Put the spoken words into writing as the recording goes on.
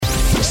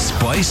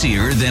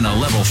spicier than a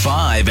level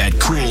 5 at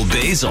Cool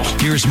Basil.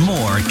 Here's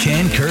more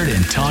Ken, Kurt,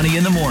 and Tawny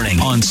in the morning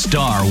on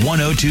Star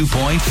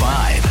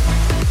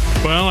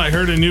 102.5. Well, I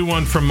heard a new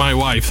one from my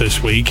wife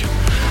this week.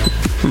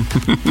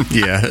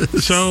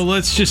 Yes. So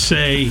let's just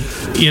say,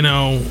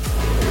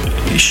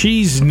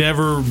 she's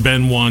never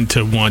been one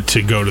to want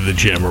to go to the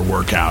gym or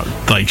work out.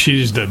 Like,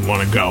 she just doesn't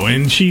want to go.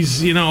 And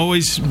she's,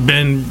 always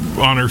been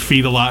on her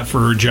feet a lot for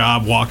her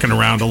job, walking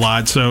around a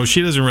lot. So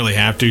she doesn't really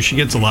have to. She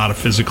gets a lot of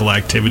physical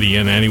activity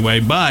in anyway.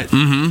 But,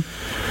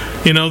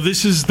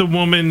 this is the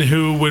woman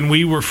who, when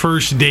we were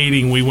first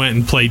dating, we went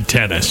and played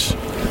tennis.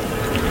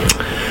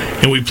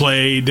 And we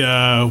played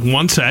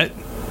one set.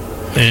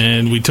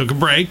 And we took a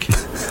break,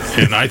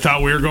 and I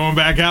thought we were going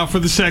back out for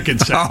the second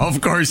set. Oh,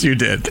 of course you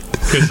did.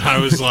 Because I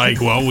was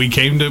like, well, we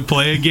came to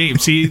play a game.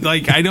 See,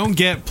 I don't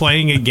get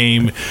playing a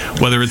game,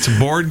 whether it's a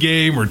board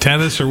game or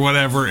tennis or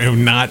whatever,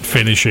 and not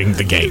finishing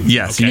the game.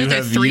 Yes. Okay? Are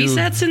there three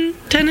sets in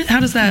tennis? How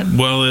does that...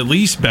 Well, at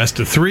least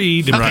best of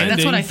three, depending. Okay,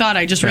 that's what I thought.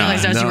 I just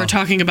realized as you were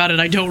talking about it,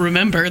 I don't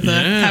remember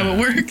how it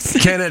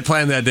works. Ken had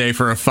planned that day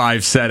for a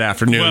 5-set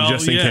afternoon,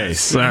 just in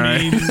case. All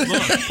right.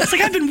 Look. It's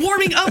like I've been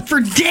warming up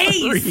for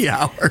days. 3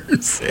 hours.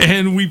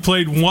 And we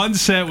played one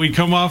set. We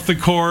come off the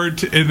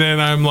court, and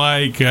then I'm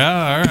like,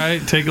 all right,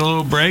 take a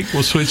little break.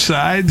 We'll switch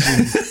sides.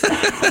 And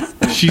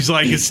she's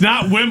like, it's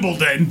not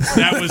Wimbledon.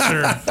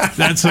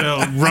 That's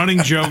a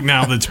running joke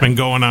now that's been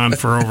going on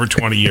for over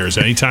 20 years.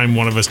 Anytime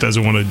one of us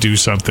doesn't want to do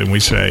something, we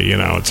say,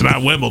 it's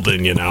not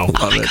Wimbledon, Oh,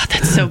 my God,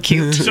 that's so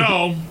cute.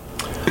 So...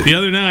 the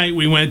other night,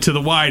 we went to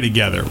the Y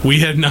together.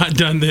 We had not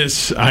done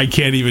this, I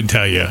can't even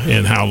tell you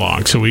in how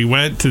long. So we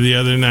went to the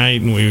other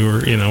night, and we were,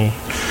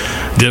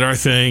 did our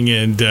thing,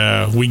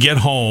 and we get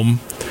home,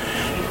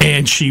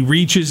 and she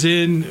reaches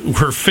in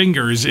her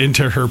fingers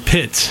into her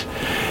pits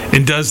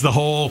and does the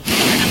whole...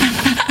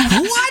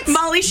 What?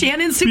 Molly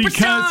Shannon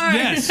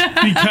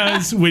superstar.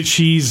 Because which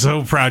she's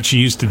so proud she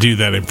used to do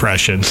that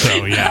impression,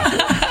 so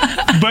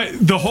yeah. But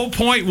the whole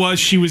point was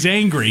she was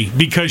angry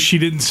because she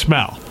didn't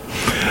smell.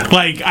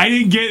 Like, I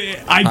didn't get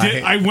it.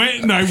 I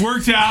went and I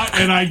worked out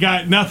and I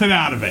got nothing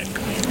out of it.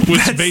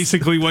 Was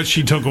basically what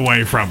she took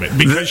away from it.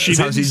 Because that's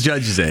how she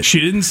judges it. She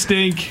didn't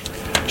stink.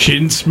 She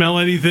didn't smell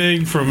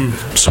anything from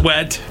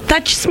sweat.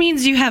 That just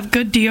means you have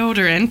good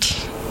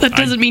deodorant. That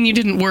doesn't mean you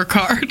didn't work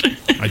hard.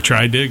 I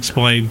tried to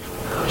explain.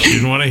 She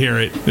didn't want to hear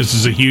it. This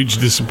is a huge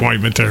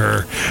disappointment to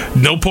her.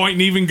 No point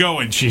in even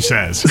going, she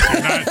says.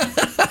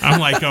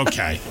 I'm like,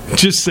 okay,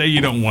 just say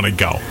you don't want to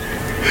go.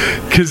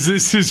 Because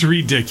this is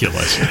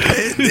ridiculous.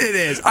 It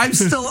is. I'm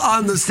still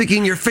on the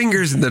sticking your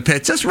fingers in the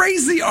pit. Just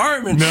raise the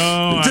arm and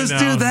just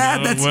do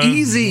that. That's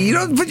easy. You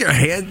don't put your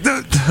hand.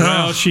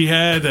 Well, she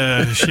had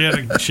a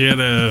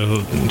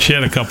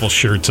couple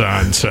shirts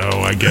on, so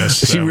I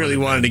guess she really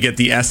wanted to get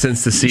the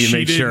essence to see and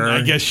make sure.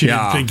 I guess she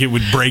didn't think it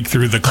would break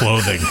through the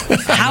clothing.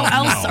 How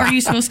else are you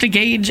supposed to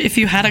gauge if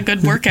you had a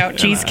good workout?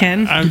 Jeez,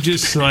 Ken. I'm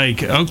just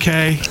like,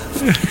 okay.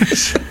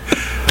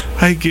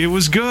 It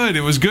was good.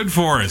 It was good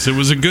for us. It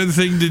was a good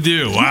thing to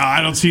do. Well,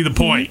 I don't see the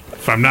point.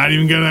 If I'm not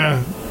even going to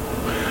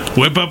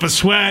whip up a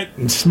sweat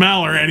and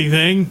smell or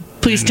anything.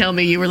 Please tell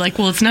me you were like,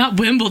 well, it's not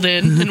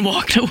Wimbledon, and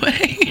walked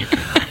away.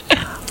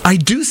 I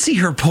do see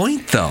her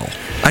point, though.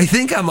 I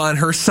think I'm on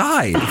her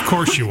side. Of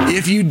course you are.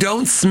 If you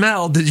don't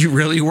smell, did you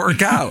really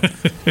work out?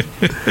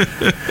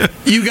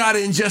 You got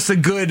in just a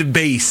good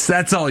base.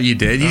 That's all you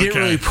did. You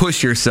didn't really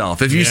push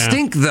yourself. If you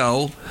stink,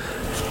 though,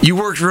 you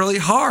worked really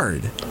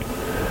hard.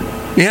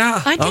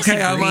 Yeah. I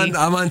disagree. Okay,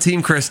 I'm on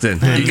Team Kristen.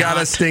 You got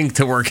to stink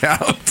to work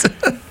out.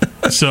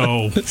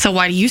 So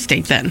why do you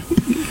stink then?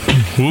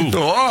 Well,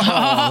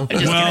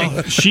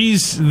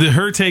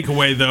 her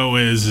takeaway though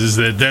is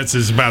that that's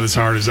about as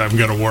hard as I'm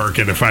going to work,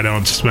 and if I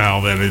don't smell,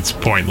 then it's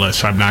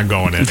pointless. I'm not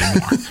going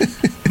anymore.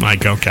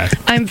 Like, okay.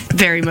 I'm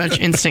very much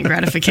instant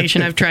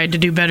gratification. I've tried to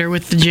do better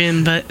with the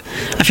gym, but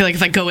I feel like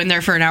if I go in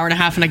there for an hour and a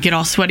half and I get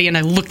all sweaty and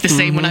I look the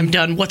same when I'm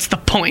done, what's the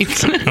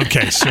point?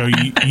 Okay, so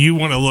you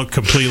want to look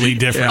completely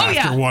different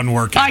after one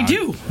workout. I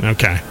do.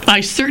 Okay.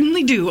 I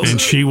certainly do.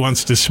 And she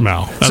wants to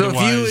smell. So if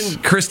you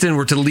and Kristen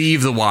were to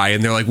leave the Y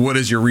and they're like, what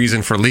is your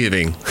reason for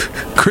leaving?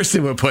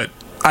 Kristen would put,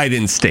 I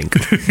didn't stink.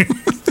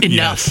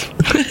 Enough.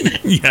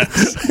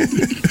 Yes.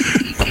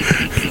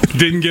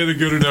 Didn't get a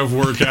good enough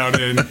workout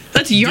in.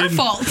 That's your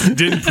fault.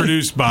 Didn't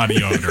produce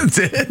body odor.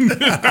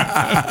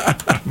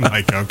 I'm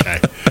like, okay.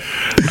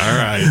 All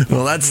right.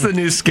 Well, that's the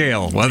new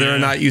scale, whether or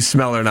not you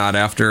smell or not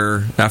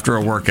after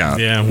a workout.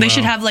 Yeah, they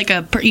should have like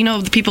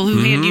the people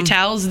who hand you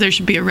towels, there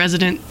should be a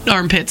resident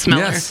armpit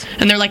smeller. Yes.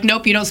 And they're like,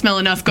 nope, you don't smell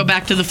enough, go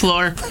back to the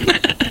floor.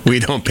 We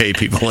don't pay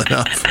people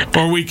enough.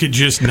 Or we could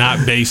just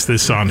not base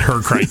this on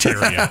her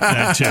criteria.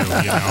 That too,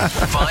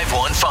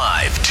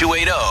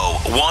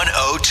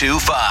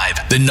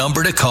 515-280-1025. The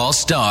number to call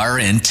Star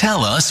and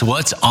tell us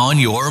what's on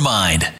your mind.